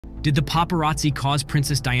Did the paparazzi cause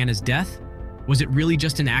Princess Diana's death? Was it really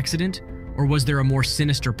just an accident, or was there a more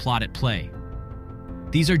sinister plot at play?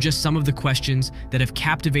 These are just some of the questions that have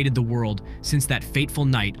captivated the world since that fateful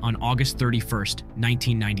night on August 31st,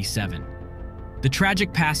 1997. The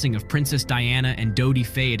tragic passing of Princess Diana and Dodi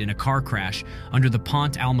Fayed in a car crash under the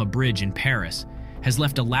Pont Alma Bridge in Paris has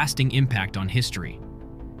left a lasting impact on history.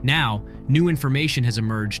 Now, new information has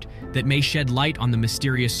emerged that may shed light on the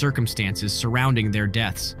mysterious circumstances surrounding their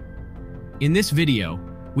deaths. In this video,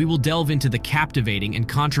 we will delve into the captivating and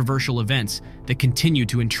controversial events that continue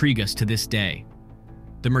to intrigue us to this day.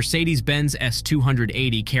 The Mercedes-Benz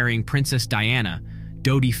S280 carrying Princess Diana,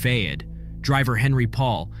 Dodi Fayed, driver Henry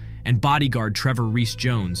Paul, and bodyguard Trevor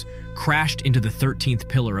Rees-Jones crashed into the 13th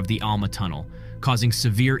pillar of the Alma Tunnel, causing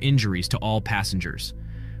severe injuries to all passengers.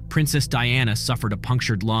 Princess Diana suffered a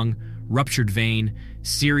punctured lung, ruptured vein,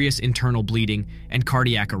 serious internal bleeding, and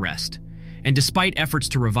cardiac arrest. And despite efforts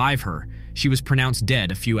to revive her, she was pronounced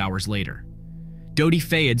dead a few hours later. Dodi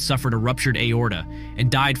Fayed suffered a ruptured aorta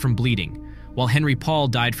and died from bleeding, while Henry Paul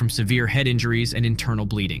died from severe head injuries and internal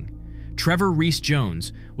bleeding. Trevor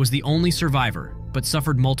Rees-Jones was the only survivor, but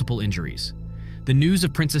suffered multiple injuries. The news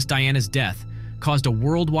of Princess Diana's death caused a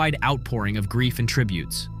worldwide outpouring of grief and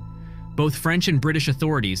tributes. Both French and British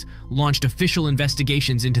authorities launched official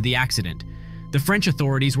investigations into the accident. The French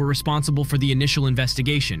authorities were responsible for the initial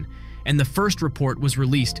investigation, and the first report was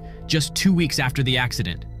released just 2 weeks after the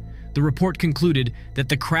accident. The report concluded that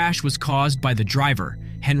the crash was caused by the driver,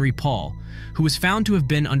 Henry Paul, who was found to have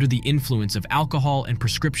been under the influence of alcohol and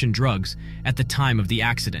prescription drugs at the time of the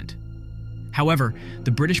accident. However,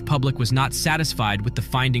 the British public was not satisfied with the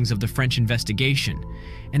findings of the French investigation,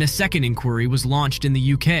 and a second inquiry was launched in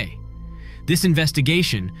the UK. This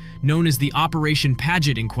investigation, known as the Operation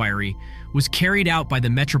Paget Inquiry, was carried out by the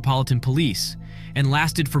Metropolitan Police and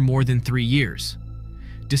lasted for more than 3 years.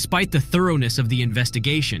 Despite the thoroughness of the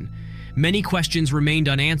investigation, many questions remained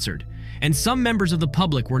unanswered, and some members of the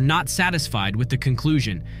public were not satisfied with the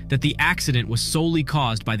conclusion that the accident was solely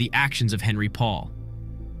caused by the actions of Henry Paul.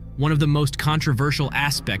 One of the most controversial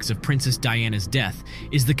aspects of Princess Diana's death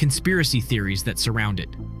is the conspiracy theories that surround it.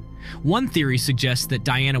 One theory suggests that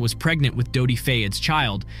Diana was pregnant with Dodi Fayed's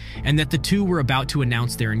child and that the two were about to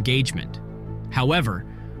announce their engagement. However,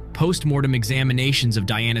 post-mortem examinations of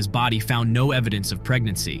Diana's body found no evidence of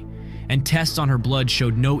pregnancy, and tests on her blood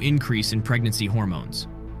showed no increase in pregnancy hormones.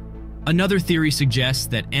 Another theory suggests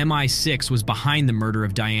that MI6 was behind the murder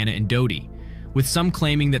of Diana and Dodi, with some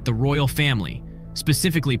claiming that the royal family,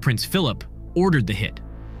 specifically Prince Philip, ordered the hit.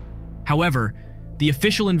 However, the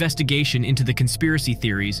official investigation into the conspiracy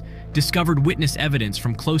theories discovered witness evidence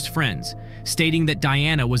from close friends stating that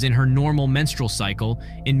Diana was in her normal menstrual cycle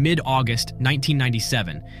in mid-August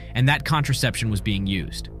 1997 and that contraception was being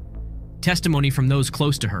used. Testimony from those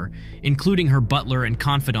close to her, including her butler and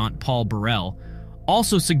confidant Paul Burrell,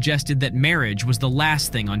 also suggested that marriage was the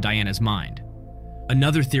last thing on Diana's mind.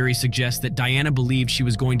 Another theory suggests that Diana believed she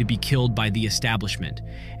was going to be killed by the establishment,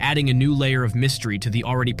 adding a new layer of mystery to the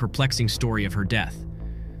already perplexing story of her death.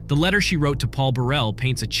 The letter she wrote to Paul Burrell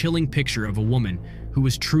paints a chilling picture of a woman who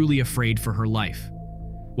was truly afraid for her life.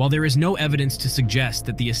 While there is no evidence to suggest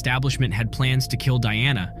that the establishment had plans to kill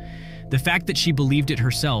Diana, the fact that she believed it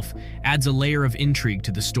herself adds a layer of intrigue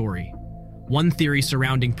to the story. One theory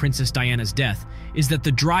surrounding Princess Diana's death is that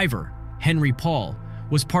the driver, Henry Paul,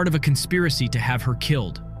 was part of a conspiracy to have her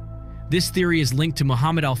killed. This theory is linked to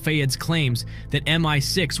Mohammed Al-Fayed's claims that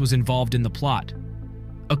MI6 was involved in the plot.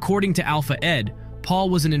 According to Alpha Ed, Paul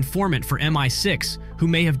was an informant for MI6 who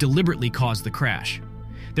may have deliberately caused the crash.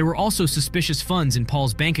 There were also suspicious funds in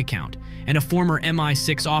Paul's bank account, and a former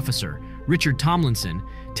MI6 officer, Richard Tomlinson,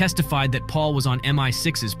 testified that Paul was on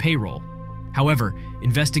MI6's payroll. However,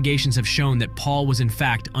 investigations have shown that Paul was in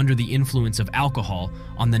fact under the influence of alcohol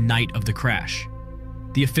on the night of the crash.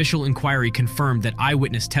 The official inquiry confirmed that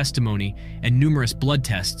eyewitness testimony and numerous blood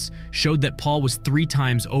tests showed that Paul was 3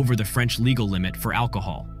 times over the French legal limit for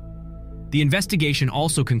alcohol. The investigation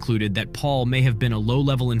also concluded that Paul may have been a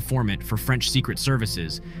low-level informant for French secret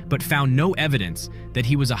services, but found no evidence that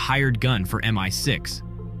he was a hired gun for MI6.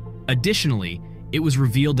 Additionally, it was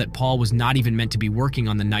revealed that Paul was not even meant to be working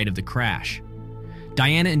on the night of the crash.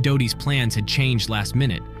 Diana and Dodi's plans had changed last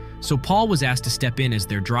minute, so Paul was asked to step in as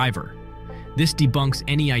their driver. This debunks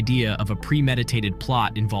any idea of a premeditated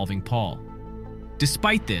plot involving Paul.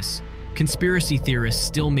 Despite this, conspiracy theorists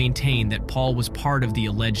still maintain that Paul was part of the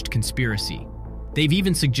alleged conspiracy. They've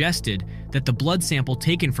even suggested that the blood sample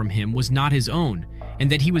taken from him was not his own,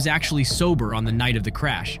 and that he was actually sober on the night of the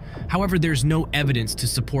crash. However, there's no evidence to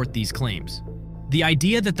support these claims. The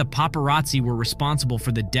idea that the paparazzi were responsible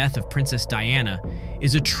for the death of Princess Diana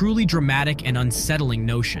is a truly dramatic and unsettling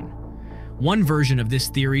notion. One version of this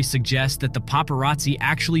theory suggests that the paparazzi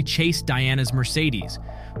actually chased Diana's Mercedes,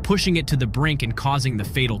 pushing it to the brink and causing the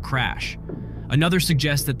fatal crash. Another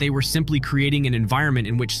suggests that they were simply creating an environment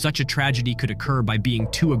in which such a tragedy could occur by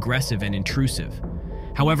being too aggressive and intrusive.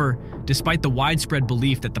 However, despite the widespread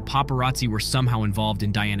belief that the paparazzi were somehow involved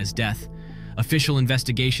in Diana's death, official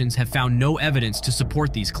investigations have found no evidence to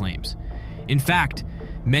support these claims. In fact,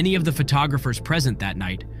 many of the photographers present that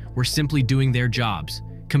night were simply doing their jobs,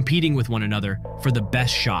 competing with one another for the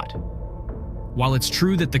best shot. While it's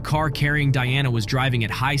true that the car carrying Diana was driving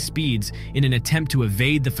at high speeds in an attempt to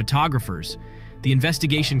evade the photographers, the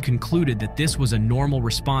investigation concluded that this was a normal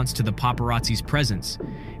response to the paparazzi's presence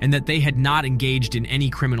and that they had not engaged in any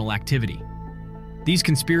criminal activity. These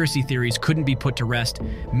conspiracy theories couldn't be put to rest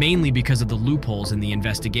mainly because of the loopholes in the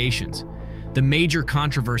investigations. The major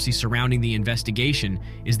controversy surrounding the investigation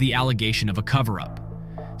is the allegation of a cover-up.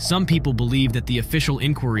 Some people believe that the official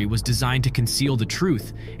inquiry was designed to conceal the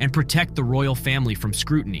truth and protect the royal family from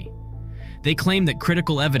scrutiny. They claim that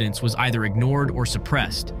critical evidence was either ignored or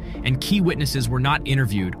suppressed, and key witnesses were not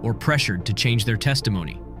interviewed or pressured to change their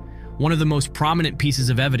testimony. One of the most prominent pieces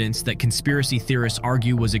of evidence that conspiracy theorists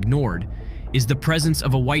argue was ignored is the presence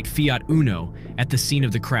of a white Fiat Uno at the scene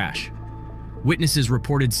of the crash. Witnesses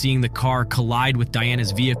reported seeing the car collide with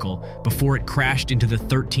Diana's vehicle before it crashed into the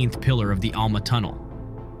 13th pillar of the Alma Tunnel.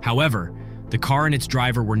 However, the car and its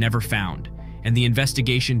driver were never found, and the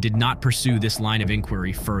investigation did not pursue this line of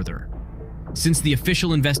inquiry further. Since the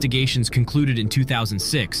official investigations concluded in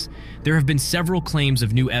 2006, there have been several claims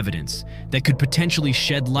of new evidence that could potentially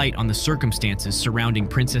shed light on the circumstances surrounding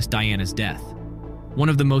Princess Diana's death. One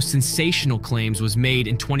of the most sensational claims was made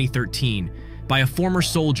in 2013 by a former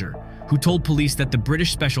soldier who told police that the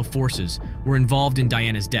British Special Forces were involved in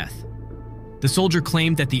Diana's death. The soldier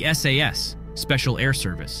claimed that the SAS, Special Air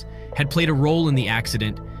Service, had played a role in the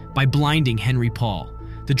accident by blinding Henry Paul,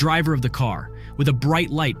 the driver of the car, with a bright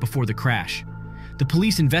light before the crash. The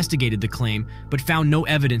police investigated the claim but found no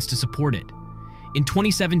evidence to support it. In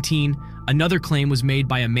 2017, another claim was made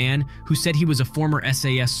by a man who said he was a former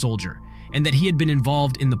SAS soldier and that he had been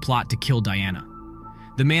involved in the plot to kill Diana.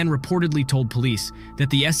 The man reportedly told police that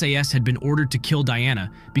the SAS had been ordered to kill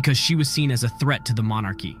Diana because she was seen as a threat to the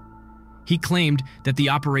monarchy. He claimed that the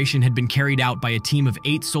operation had been carried out by a team of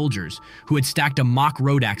 8 soldiers who had stacked a mock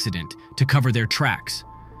road accident to cover their tracks.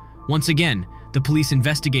 Once again, the police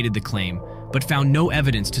investigated the claim but found no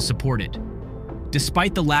evidence to support it.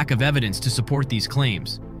 Despite the lack of evidence to support these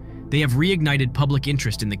claims, they have reignited public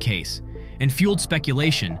interest in the case and fueled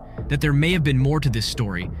speculation that there may have been more to this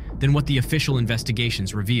story than what the official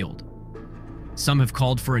investigations revealed. Some have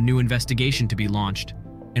called for a new investigation to be launched,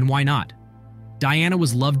 and why not? Diana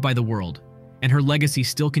was loved by the world, and her legacy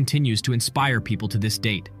still continues to inspire people to this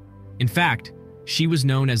date. In fact, she was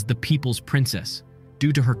known as the People's Princess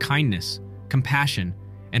due to her kindness, compassion,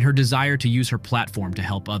 and her desire to use her platform to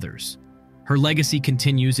help others. Her legacy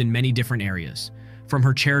continues in many different areas, from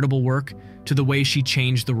her charitable work to the way she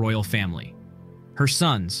changed the royal family. Her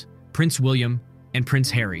sons, Prince William and Prince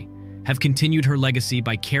Harry, have continued her legacy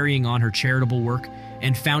by carrying on her charitable work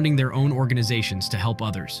and founding their own organizations to help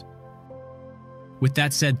others. With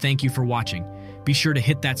that said, thank you for watching. Be sure to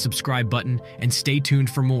hit that subscribe button and stay tuned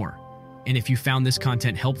for more. And if you found this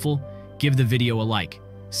content helpful, give the video a like.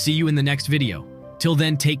 See you in the next video. Till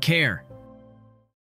then, take care.